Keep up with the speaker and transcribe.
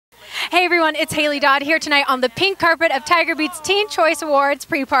Hey everyone, it's Haley Dodd here tonight on the pink carpet of TigerBeat's Teen Choice Awards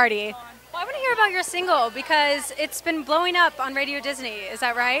pre-party. Well, I want to hear about your single because it's been blowing up on Radio Disney, is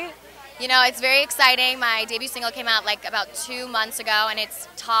that right? You know, it's very exciting. My debut single came out like about 2 months ago, and it's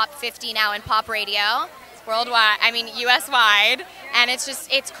top 50 now in pop radio. It's worldwide, I mean US-wide, and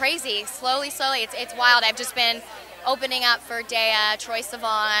it's crazy. Slowly, it's wild. I've just been opening up for Dea, Troye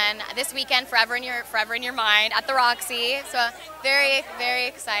Sivan, this weekend, Forever in Your Mind, at the Roxy. So very, very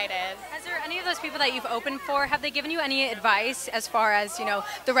excited. Has there any of those people that you've opened for, have they given you any advice as far as, you know,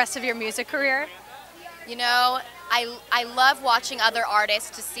 the rest of your music career? You know, I love watching other artists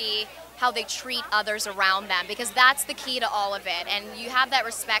to see how they treat others around them, because that's the key to all of it. And you have that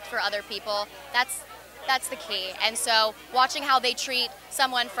respect for other people, that's the key. And so watching how they treat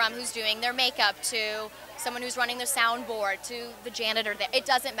someone from who's doing their makeup to someone who's running the soundboard to the janitor, it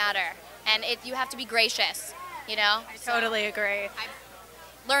doesn't matter. And you have to be gracious, you know? I totally agree.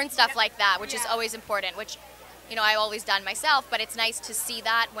 I've learned stuff like that, which is always important, which, you know, I've always done myself, but it's nice to see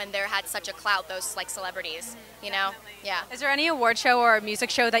that when there had such a clout, those like celebrities, you know? Yeah. Is there any award show or music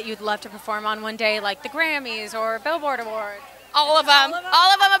show that you'd love to perform on one day, like the Grammys or Billboard Awards? All of them.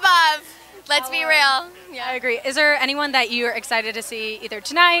 All of them above. Let's be real. Yeah, I agree. Is there anyone that you're excited to see either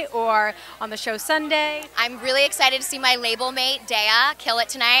tonight or on the show Sunday? I'm really excited to see my label mate, Dea, kill it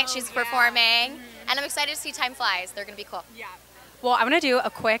tonight. She's performing. And I'm excited to see Time Flies. They're going to be cool. Yeah. Well, I'm going to do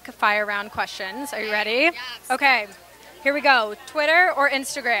a quick fire round questions. Are you ready? Yes. Okay. Here we go. Twitter or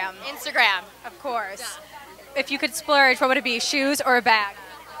Instagram? Instagram. Of course. If you could splurge, what would it be? Shoes or a bag?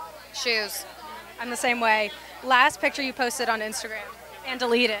 Shoes. I'm the same way. Last picture you posted on Instagram and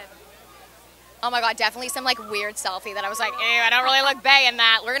deleted? Oh my God, definitely some like weird selfie that I was like, ew, I don't really look bae in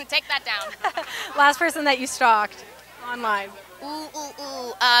that. We're gonna take that down. Last person that you stalked online?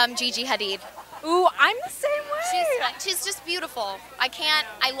 Gigi Hadid. Ooh, I'm the same way. She's just beautiful.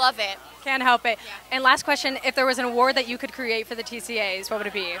 I love it. Can't help it. And last question, if there was an award that you could create for the TCAs, what would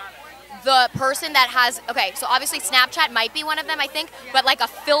it be? The person that has, okay, so obviously Snapchat might be one of them, I think, but like a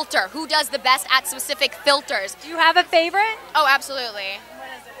filter. Who does the best at specific filters? Do you have a favorite? Oh, absolutely.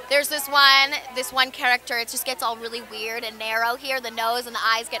 There's this one character, it just gets all really weird and narrow here. The nose and the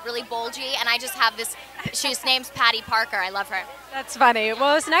eyes get really bulgy, and I just have this, she's name's Patty Parker. I love her. That's funny.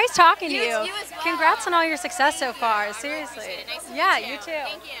 Well, it's nice talking to you. You as well. Congrats on all your success so far, seriously. Nice to Yeah, meet you. you too.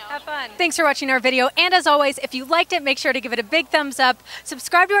 Thank you. Have fun. Thanks for watching our video, and as always, if you liked it, make sure to give it a big thumbs up.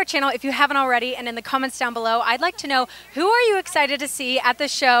 Subscribe to our channel if you haven't already, and in the comments down below, I'd like to know, who are you excited to see at the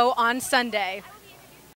show on Sunday?